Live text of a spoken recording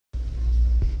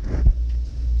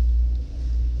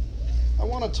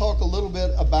want to talk a little bit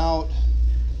about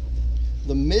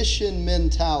the mission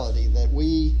mentality that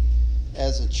we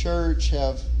as a church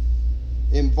have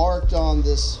embarked on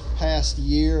this past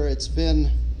year. It's been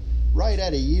right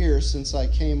at a year since I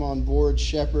came on board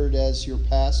Shepherd as your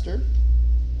pastor.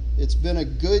 It's been a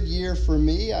good year for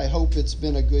me. I hope it's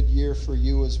been a good year for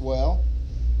you as well.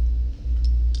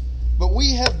 But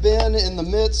we have been in the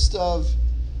midst of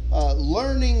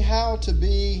learning how to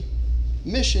be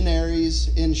missionaries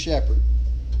in Shepherd.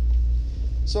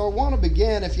 So I want to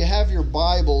begin, if you have your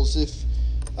Bibles, if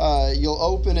you'll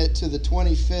open it to the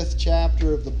 25th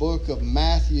chapter of the book of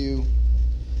Matthew.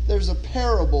 There's a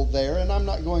parable there, and I'm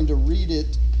not going to read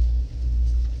it,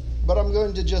 but I'm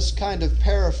going to just kind of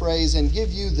paraphrase and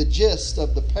give you the gist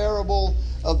of the parable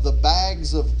of the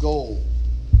bags of gold.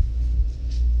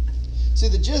 See,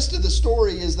 the gist of the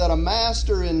story is that a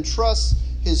master entrusts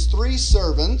his 3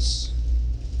 servants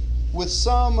with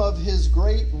some of his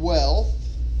great wealth,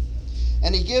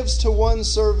 and he gives to one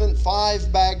servant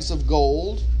 5 bags of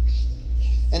gold,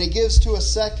 and he gives to a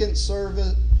second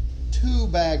servant 2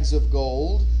 bags of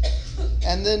gold,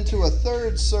 and then to a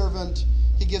third servant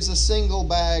he gives a single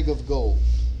bag of gold.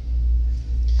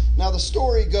 Now the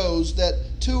story goes that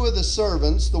 2 of the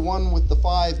servants, the one with the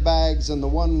 5 bags and the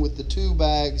one with the 2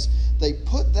 bags, they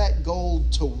put that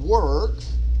gold to work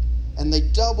and they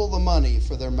double the money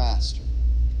for their master.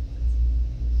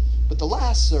 But the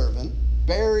last servant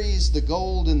buries the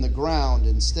gold in the ground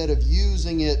instead of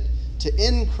using it to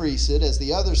increase it as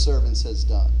the other servants has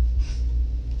done.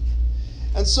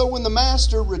 And so when the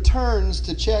master returns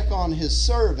to check on his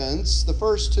servants, the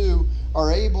first 2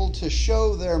 are able to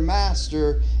show their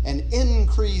master an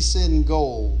increase in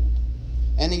gold.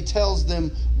 And he tells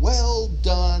them, "Well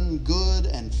done, good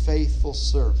and faithful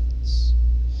servants.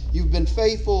 You've been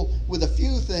faithful with a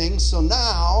few things, so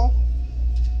now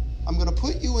I'm going to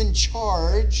put you in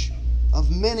charge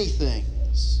of many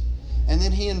things." And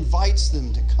then he invites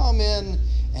them to come in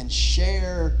and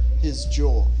share his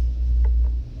joy.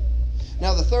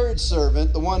 Now the third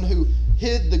servant, the one who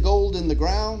hid the gold in the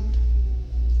ground,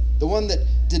 the one that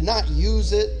did not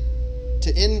use it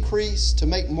to increase, to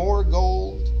make more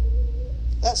gold,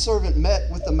 that servant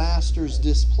met with the master's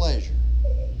displeasure.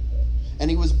 And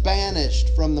he was banished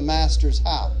from the master's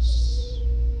house.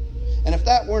 And if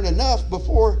that weren't enough,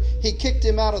 before he kicked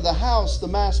him out of the house, the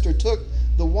master took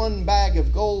the 1 bag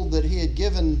of gold that he had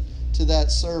given to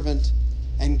that servant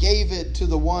and gave it to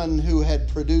the one who had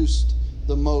produced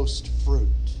the most fruit.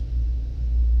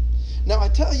 Now I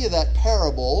tell you that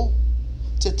parable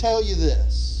to tell you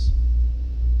this.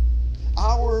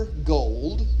 Our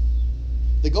gold,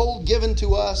 the gold given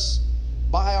to us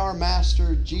by our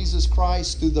Master Jesus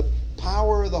Christ through the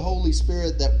power of the Holy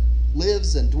Spirit that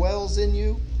lives and dwells in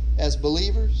you as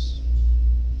believers,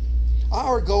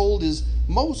 our gold is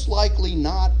most likely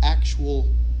not actual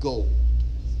gold.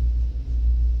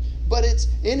 But it's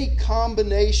any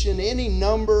combination, any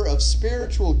number of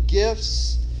spiritual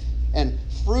gifts and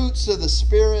fruits of the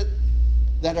Spirit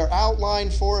that are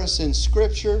outlined for us in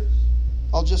Scripture.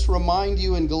 I'll just remind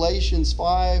you in Galatians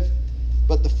 5,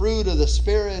 but the fruit of the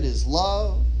Spirit is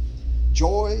love,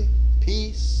 joy,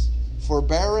 peace,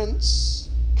 forbearance,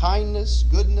 kindness,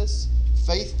 goodness,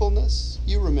 faithfulness.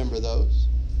 You remember those.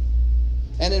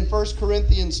 And in 1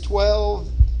 Corinthians 12,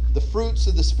 the fruits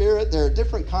of the Spirit, there are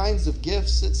different kinds of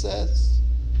gifts, it says.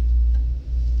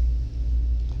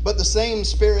 But the same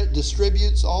Spirit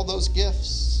distributes all those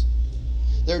gifts.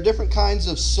 There are different kinds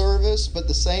of service, but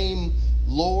the same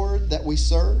Lord that we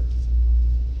serve.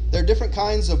 There are different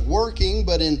kinds of working,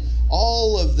 but in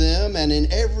all of them and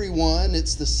in everyone,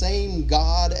 it's the same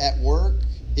God at work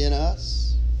in us.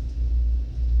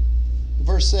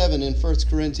 Verse 7 in 1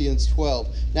 Corinthians 12.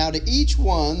 Now to each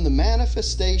one the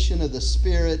manifestation of the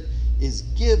Spirit is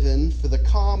given for the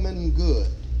common good.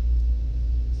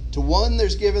 To one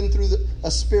there's given through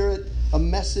a Spirit a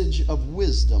message of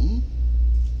wisdom.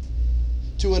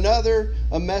 To another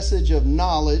a message of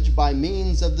knowledge by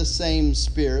means of the same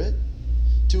Spirit.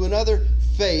 To another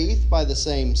faith by the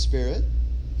same Spirit.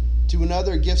 To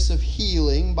another gifts of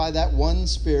healing by that one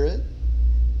Spirit.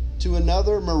 To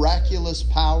another miraculous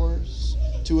powers.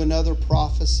 To another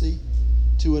prophecy,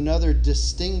 to another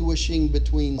distinguishing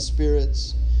between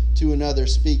spirits, to another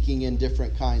speaking in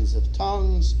different kinds of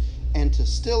tongues, and to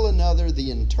still another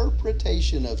the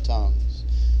interpretation of tongues.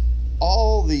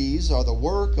 All these are the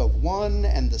work of one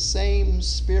and the same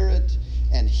Spirit,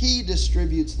 and He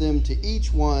distributes them to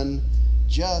each one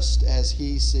just as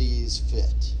He sees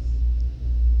fit.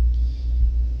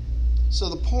 So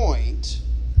the point,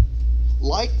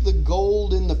 like the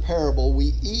gold in the parable,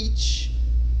 we each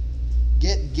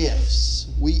get gifts.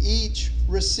 We each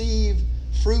receive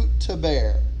fruit to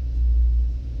bear.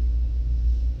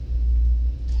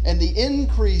 And the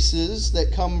increases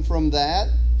that come from that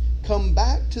come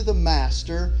back to the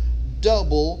master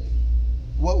double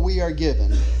what we are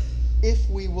given, if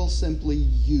we will simply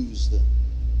use them.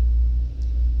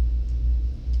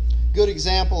 Good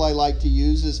example I like to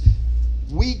use is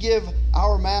we give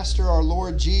our Master, our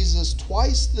Lord Jesus,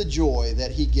 twice the joy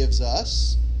that He gives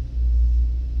us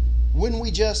when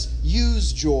we just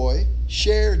use joy,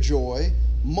 share joy,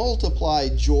 multiply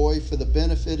joy for the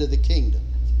benefit of the kingdom.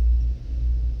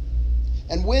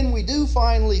 And when we do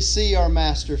finally see our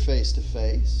Master face to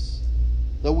face,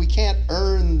 though we can't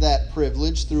earn that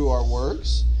privilege through our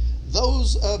works,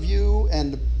 those of you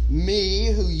and me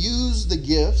who use the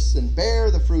gifts and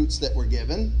bear the fruits that were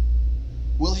given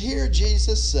will hear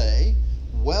Jesus say,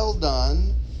 "Well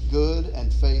done, good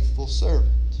and faithful servant."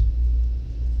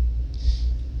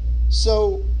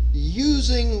 So,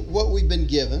 using what we've been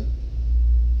given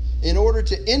in order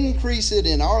to increase it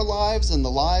in our lives and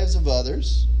the lives of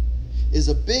others is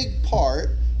a big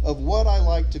part of what I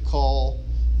like to call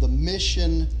the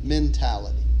mission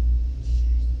mentality.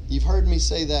 You've heard me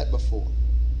say that before.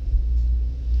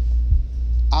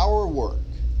 Our work,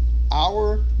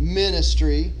 our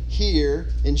ministry here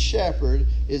in Shepherd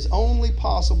is only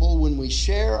possible when we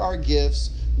share our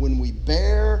gifts, when we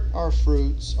bear our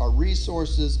fruits, our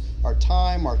resources, our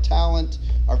time, our talent,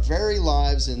 our very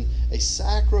lives in a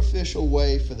sacrificial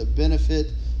way for the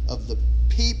benefit of the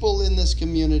people in this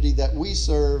community that we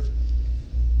serve,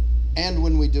 and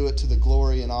when we do it to the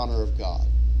glory and honor of God.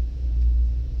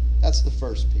 That's the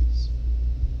first piece.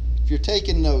 If you're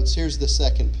taking notes, here's the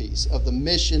second piece of the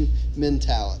mission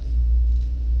mentality.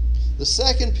 The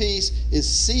second piece is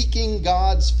seeking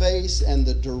God's face and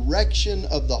the direction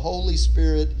of the Holy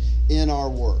Spirit in our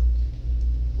work.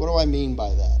 What do I mean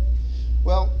by that?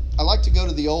 Well, I like to go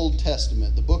to the Old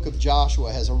Testament. The book of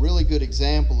Joshua has a really good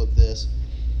example of this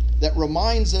that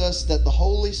reminds us that the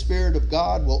Holy Spirit of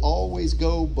God will always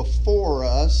go before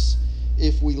us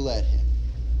if we let Him.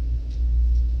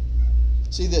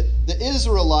 See, the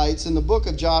Israelites in the book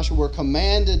of Joshua were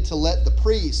commanded to let the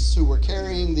priests who were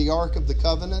carrying the Ark of the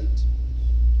Covenant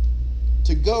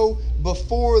to go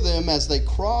before them as they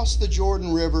crossed the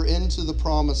Jordan River into the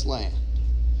Promised Land.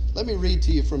 Let me read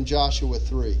to you from Joshua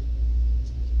 3.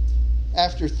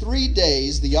 After 3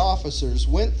 days, the officers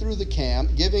went through the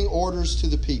camp, giving orders to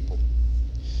the people.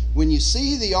 When you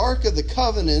see the Ark of the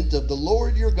Covenant of the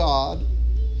Lord your God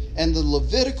and the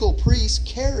Levitical priests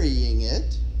carrying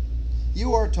it,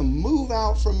 you are to move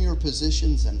out from your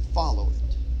positions and follow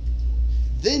it.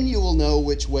 Then you will know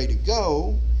which way to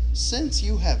go, since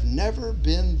you have never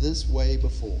been this way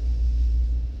before.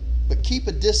 But keep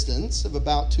a distance of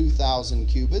about 2,000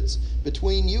 cubits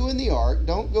between you and the ark.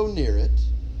 Don't go near it.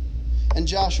 And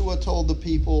Joshua told the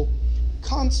people,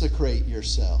 "Consecrate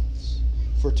yourselves,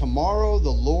 for tomorrow the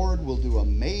Lord will do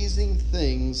amazing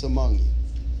things among you."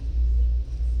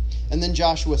 And then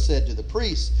Joshua said to the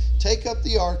priests, "Take up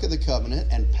the Ark of the Covenant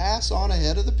and pass on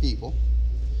ahead of the people."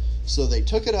 So they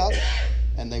took it up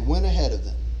and they went ahead of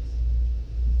them.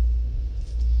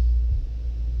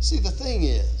 See, the thing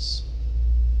is,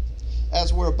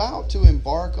 as we're about to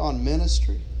embark on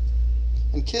ministry,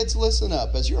 and kids, listen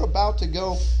up, as you're about to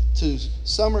go to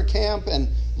summer camp and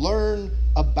learn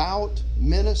about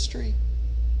ministry,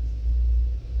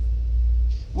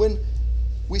 when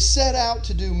we set out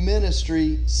to do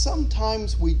ministry,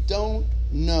 sometimes we don't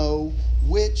know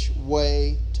which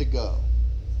way to go.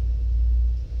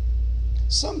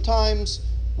 Sometimes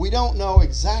we don't know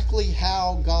exactly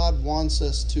how God wants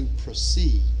us to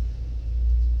proceed.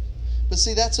 But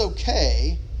see, that's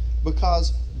okay,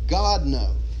 because God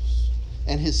knows.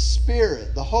 And His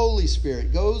Spirit, the Holy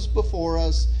Spirit, goes before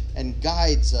us and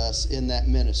guides us in that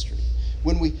ministry.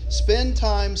 When we spend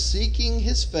time seeking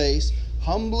His face,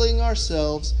 humbling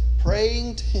ourselves,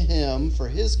 praying to Him for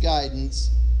His guidance,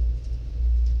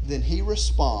 then He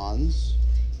responds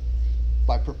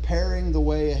by preparing the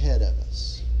way ahead of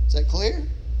us. Is that clear?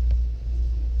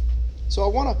 So I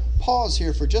want to pause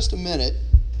here for just a minute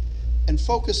and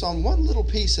focus on one little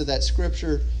piece of that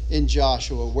scripture in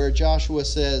Joshua, where Joshua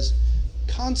says,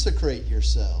 "Consecrate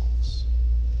yourselves,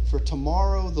 for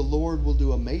tomorrow the Lord will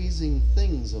do amazing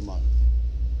things among you."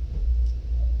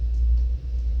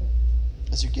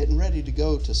 As you're getting ready to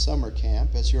go to summer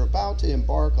camp, as you're about to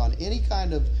embark on any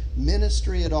kind of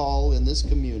ministry at all in this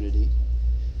community,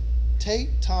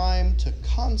 take time to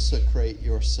consecrate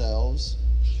yourselves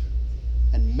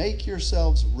and make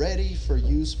yourselves ready for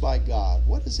use by God.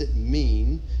 What does it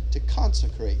mean to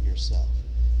consecrate yourself?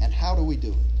 And how do we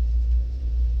do it?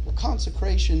 Well,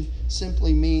 consecration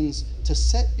simply means to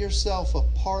set yourself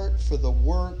apart for the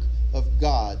work of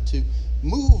God, to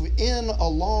move in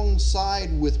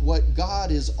alongside with what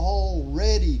God is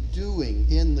already doing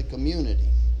in the community.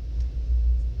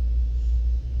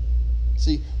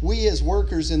 See, we as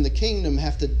workers in the kingdom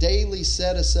have to daily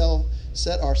set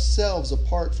ourselves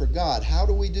apart for God. How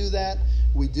do we do that?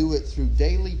 We do it through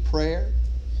daily prayer.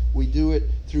 We do it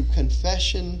through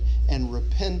confession and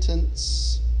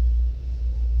repentance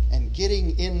and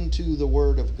getting into the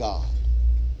Word of God.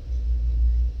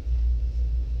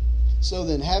 So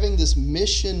then, having this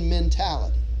mission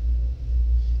mentality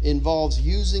involves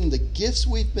using the gifts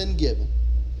we've been given,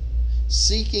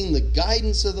 seeking the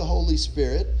guidance of the Holy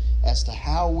Spirit as to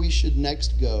how we should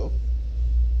next go.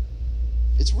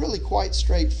 It's really quite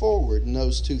straightforward in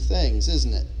those two things,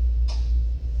 isn't it?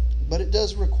 But it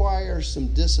does require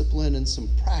some discipline and some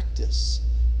practice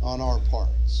on our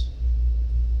parts.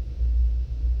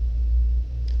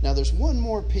 Now, there's one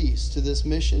more piece to this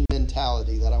mission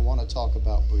mentality that I want to talk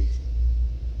about briefly.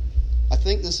 I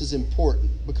think this is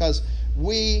important because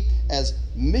we, as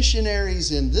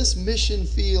missionaries in this mission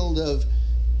field of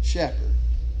shepherd,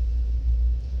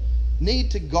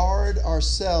 need to guard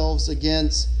ourselves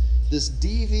against this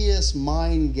devious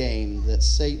mind game that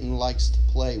Satan likes to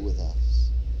play with us,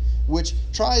 which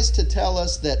tries to tell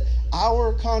us that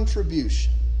our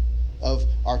contribution of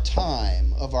our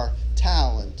time, of our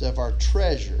talent, of our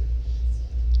treasure,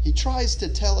 he tries to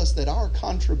tell us that our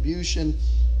contribution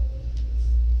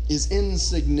is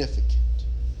insignificant,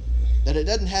 that it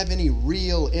doesn't have any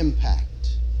real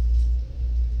impact.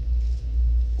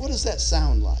 What does that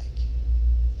sound like?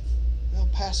 Well,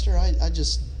 Pastor, I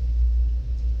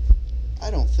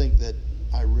don't think that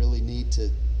I really need to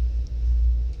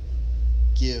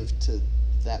give to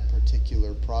that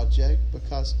particular project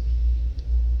because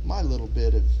my little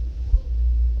bit of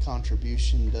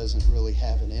contribution doesn't really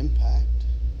have an impact.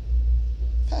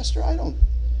 Pastor, I don't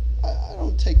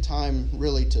take time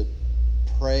really to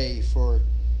pray for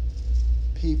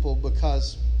people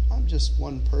because I'm just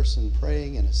one person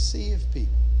praying in a sea of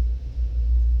people.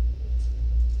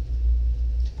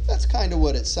 That's kind of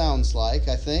what it sounds like,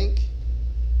 I think.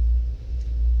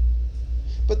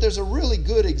 But there's a really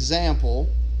good example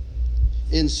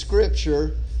in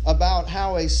Scripture about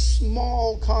how a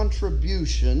small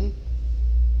contribution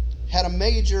had a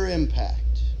major impact.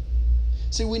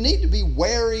 See, we need to be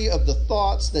wary of the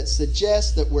thoughts that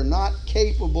suggest that we're not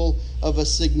capable of a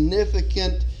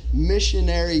significant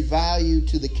missionary value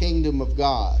to the kingdom of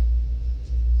God.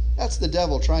 That's the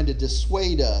devil trying to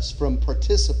dissuade us from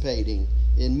participating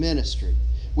in ministry.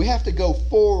 We have to go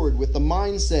forward with the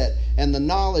mindset and the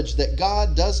knowledge that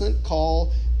God doesn't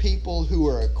call people who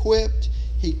are equipped.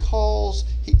 He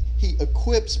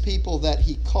equips people that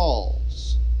He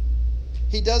calls.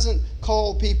 He doesn't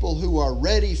call people who are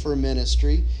ready for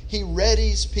ministry. He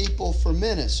readies people for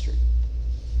ministry.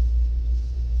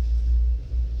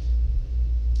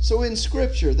 So in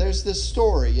Scripture, there's this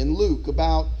story in Luke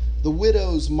about the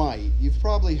widow's mite. You've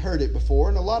probably heard it before,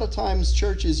 and a lot of times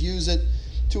churches use it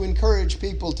to encourage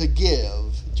people to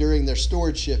give during their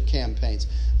stewardship campaigns.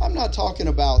 I'm not talking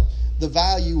about the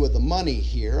value of the money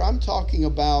here. I'm talking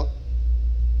about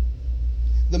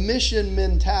the mission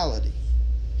mentality.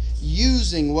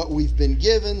 Using what we've been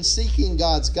given, seeking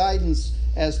God's guidance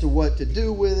as to what to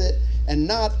do with it, and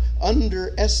not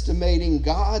underestimating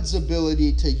God's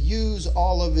ability to use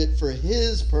all of it for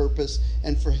His purpose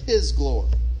and for His glory.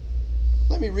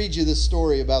 Let me read you this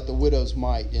story about the widow's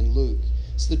mite in Luke.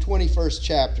 It's the 21st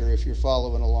chapter if you're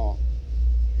following along.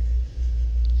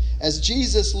 As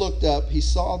Jesus looked up, He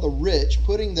saw the rich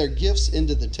putting their gifts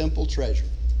into the temple treasury.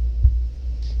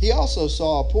 He also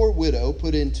saw a poor widow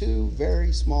put in 2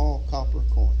 very small copper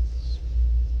coins.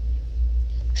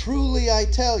 "Truly I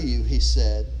tell you," He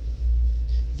said,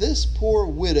 "this poor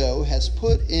widow has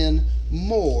put in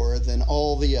more than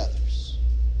all the others.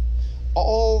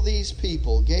 All these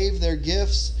people gave their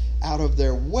gifts out of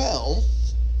their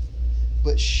wealth,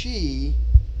 but she,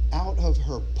 out of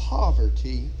her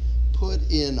poverty, put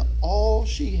in all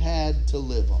she had to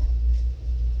live on."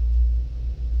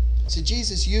 See,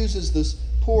 Jesus uses this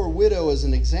poor widow as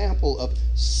an example of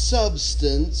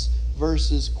substance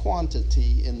versus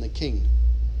quantity in the kingdom.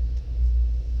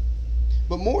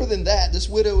 But more than that, this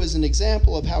widow is an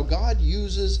example of how God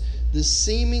uses this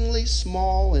seemingly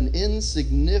small and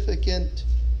insignificant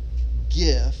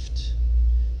gift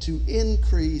to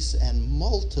increase and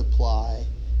multiply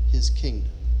His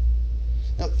kingdom.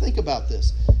 Now think about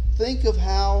this. Think of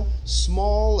how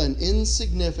small and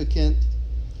insignificant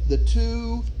the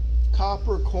 2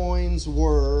 copper coins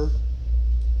were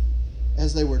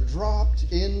as they were dropped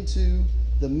into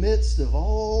the midst of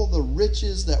all the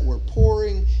riches that were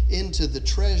pouring into the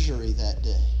treasury that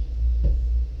day.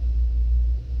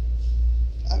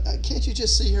 Can't you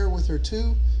just see her with her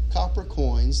 2 copper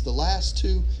coins, the last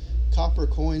 2 copper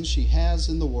coins she has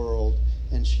in the world,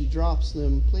 and she drops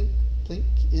them plink, plink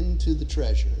into the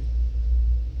treasury.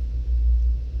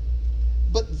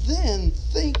 But then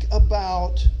think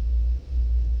about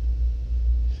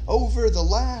over the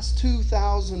last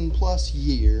 2,000 plus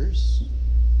years,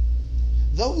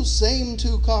 those same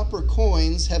 2 copper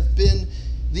coins have been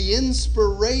the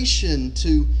inspiration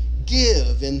to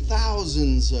give in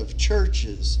thousands of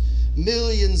churches.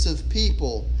 Millions of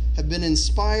people have been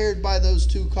inspired by those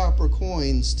 2 copper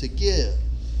coins to give.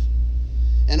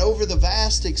 And over the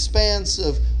vast expanse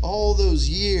of all those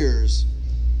years,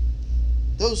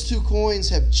 those 2 coins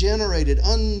have generated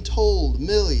untold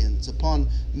millions upon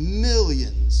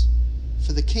millions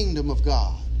for the kingdom of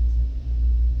God.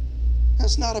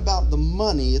 That's not about the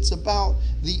money, it's about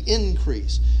the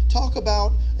increase. Talk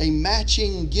about a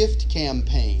matching gift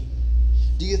campaign.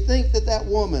 Do you think that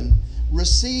woman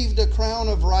received a crown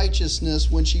of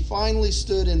righteousness when she finally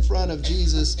stood in front of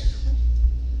Jesus,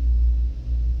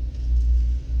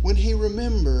 when he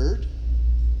remembered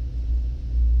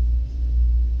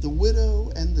the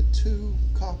widow and the 2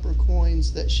 copper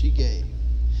coins that she gave?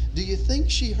 Do you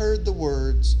think she heard the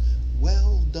words,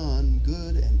 "Well done,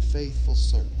 good and faithful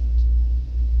servant"?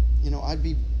 I'd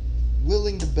be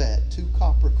willing to bet 2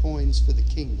 copper coins for the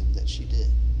kingdom that she did.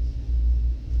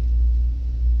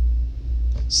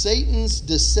 Satan's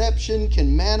deception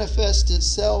can manifest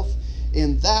itself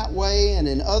in that way and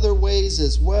in other ways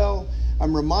as well.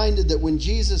 I'm reminded that when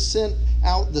Jesus sent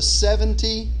out the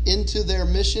 70 into their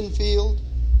mission field,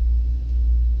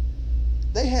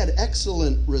 they had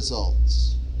excellent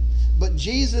results. But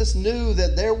Jesus knew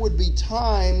that there would be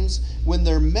times when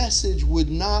their message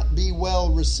would not be well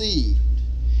received.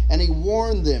 And he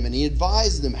warned them and he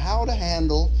advised them how to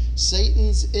handle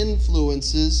Satan's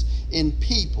influences in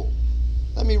people.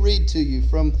 Let me read to you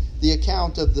from the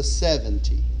account of the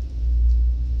 70.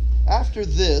 After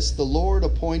this, the Lord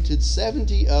appointed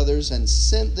 70 others and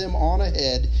sent them on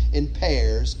ahead in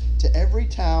pairs to every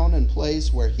town and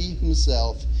place where he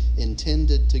himself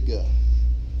intended to go.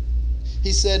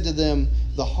 He said to them,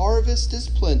 "The harvest is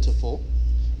plentiful,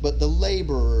 but the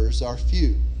laborers are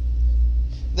few.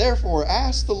 Therefore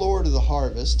ask the Lord of the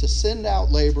harvest to send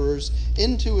out laborers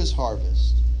into his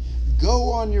harvest.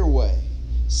 Go on your way.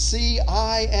 See,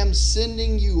 I am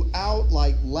sending you out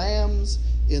like lambs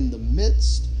in the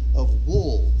midst of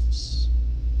wolves.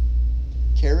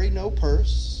 Carry no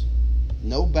purse,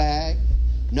 no bag,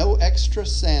 no extra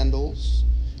sandals.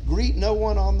 Greet no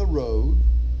one on the road.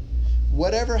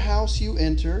 Whatever house you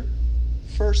enter,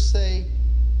 first say,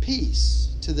 'Peace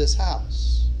to this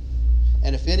house.'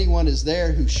 And if anyone is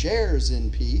there who shares in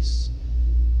peace,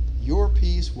 your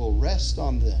peace will rest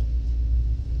on them.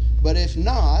 But if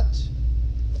not,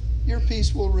 your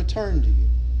peace will return to you.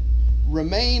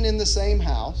 Remain in the same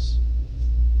house,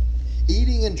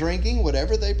 eating and drinking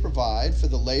whatever they provide, for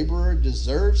the laborer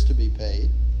deserves to be paid.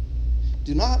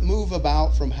 Do not move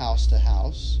about from house to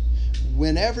house.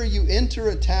 Whenever you enter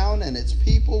a town and its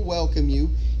people welcome you,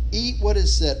 eat what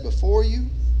is set before you,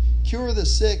 cure the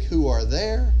sick who are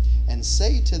there, and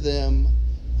say to them,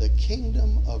 'The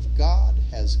kingdom of God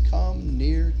has come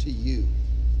near to you.'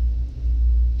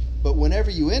 But whenever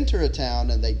you enter a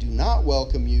town and they do not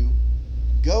welcome you,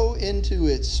 go into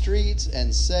its streets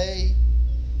and say,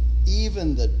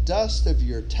 'Even the dust of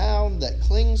your town that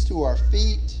clings to our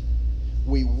feet,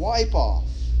 we wipe off.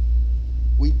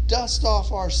 We dust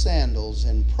off our sandals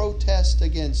and protest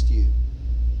against you.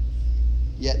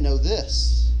 Yet know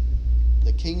this,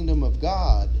 the kingdom of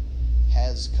God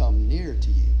has come near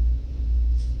to you.'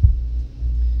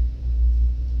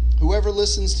 Whoever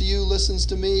listens to you listens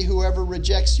to me. Whoever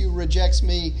rejects you rejects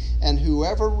me. And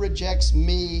whoever rejects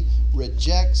me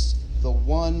rejects the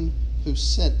one who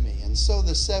sent me." And so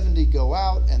the 70 go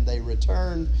out and they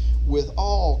return with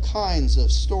all kinds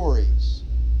of stories.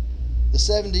 The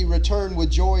 70 return with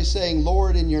joy, saying,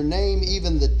 "Lord, in your name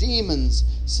even the demons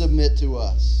submit to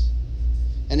us."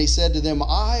 And he said to them,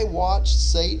 "I watched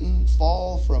Satan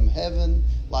fall from heaven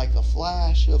like a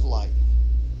flash of lightning.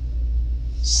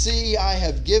 See, I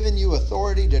have given you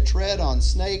authority to tread on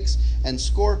snakes and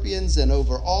scorpions and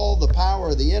over all the power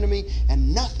of the enemy,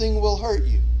 and nothing will hurt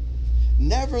you.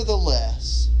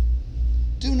 Nevertheless,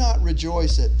 do not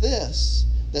rejoice at this,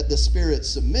 that the spirits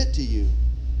submit to you,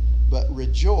 but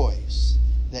rejoice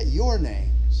that your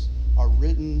names are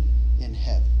written in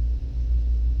heaven."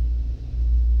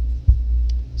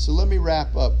 So let me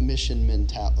wrap up mission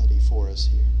mentality for us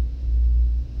here.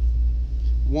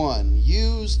 1,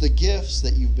 use the gifts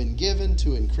that you've been given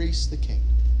to increase the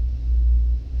kingdom.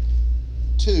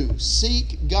 2,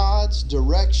 seek God's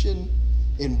direction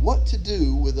in what to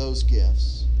do with those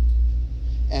gifts.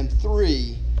 And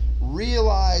 3,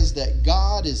 realize that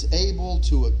God is able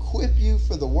to equip you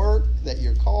for the work that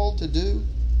you're called to do,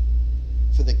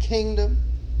 for the kingdom.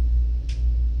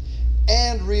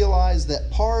 And realize that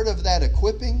part of that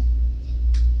equipping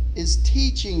is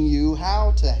teaching you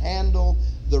how to handle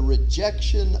the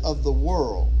rejection of the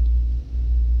world.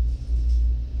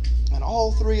 And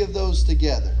all 3 of those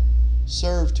together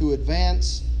serve to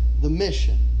advance the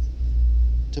mission,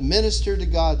 to minister to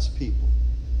God's people,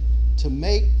 to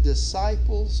make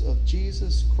disciples of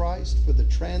Jesus Christ for the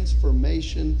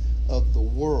transformation of the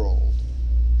world,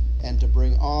 and to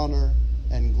bring honor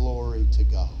and glory to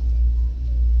God.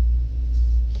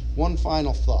 One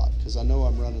final thought, because I know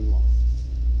I'm running long.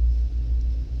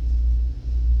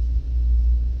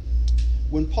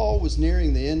 When Paul was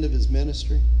nearing the end of his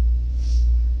ministry,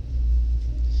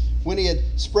 when he had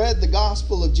spread the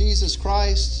gospel of Jesus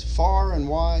Christ far and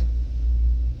wide,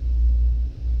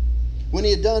 when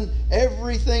he had done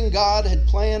everything God had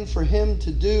planned for him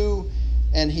to do,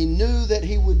 and he knew that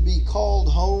he would be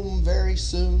called home very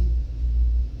soon,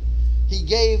 he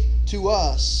gave to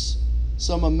us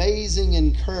some amazing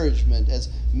encouragement as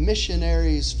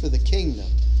missionaries for the kingdom.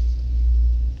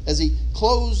 As he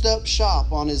closed up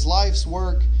shop on his life's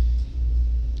work,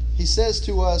 he says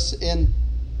to us in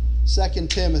 2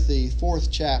 Timothy, 4th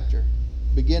chapter,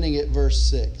 beginning at verse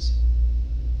 6,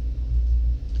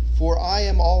 "For I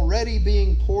am already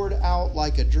being poured out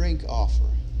like a drink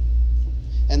offering,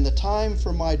 and the time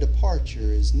for my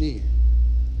departure is near.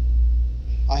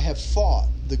 I have fought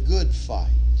the good fight.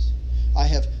 I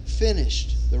have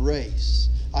finished the race.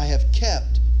 I have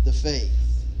kept the faith.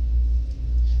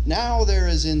 Now there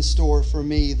is in store for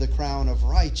me the crown of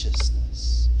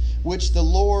righteousness, which the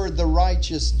Lord, the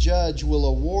righteous judge, will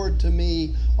award to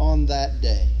me on that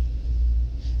day.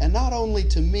 And not only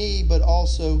to me, but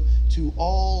also to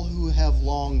all who have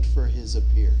longed for his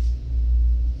appearing."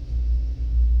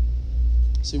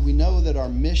 See, we know that our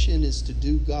mission is to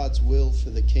do God's will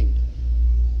for the kingdom.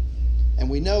 And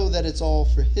we know that it's all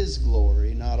for his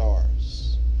glory, not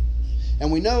ours.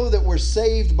 And we know that we're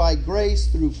saved by grace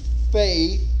through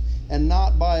faith and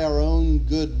not by our own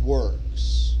good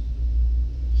works.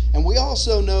 And we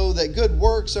also know that good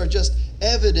works are just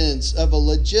evidence of a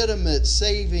legitimate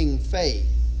saving faith.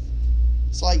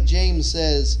 It's like James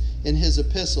says in his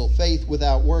epistle, faith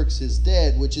without works is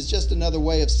dead, which is just another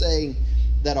way of saying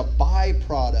that a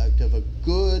byproduct of a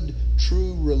good,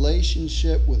 true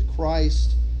relationship with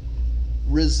Christ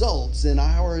results in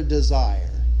our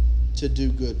desire to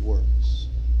do good works.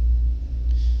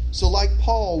 So like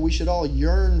Paul, we should all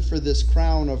yearn for this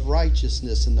crown of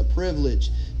righteousness and the privilege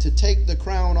to take the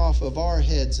crown off of our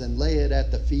heads and lay it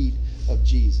at the feet of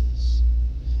Jesus.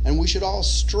 And we should all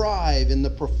strive in the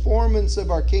performance of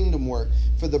our kingdom work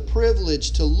for the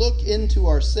privilege to look into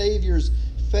our Savior's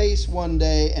face one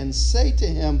day and say to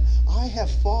him, "I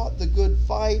have fought the good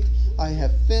fight, I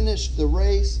have finished the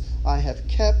race, I have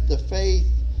kept the faith,"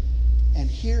 and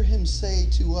hear him say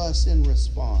to us in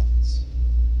response,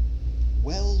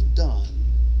 "Well done,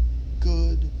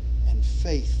 good and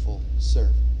faithful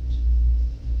servant."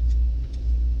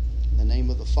 In the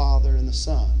name of the Father, and the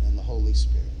Son, and the Holy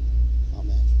Spirit.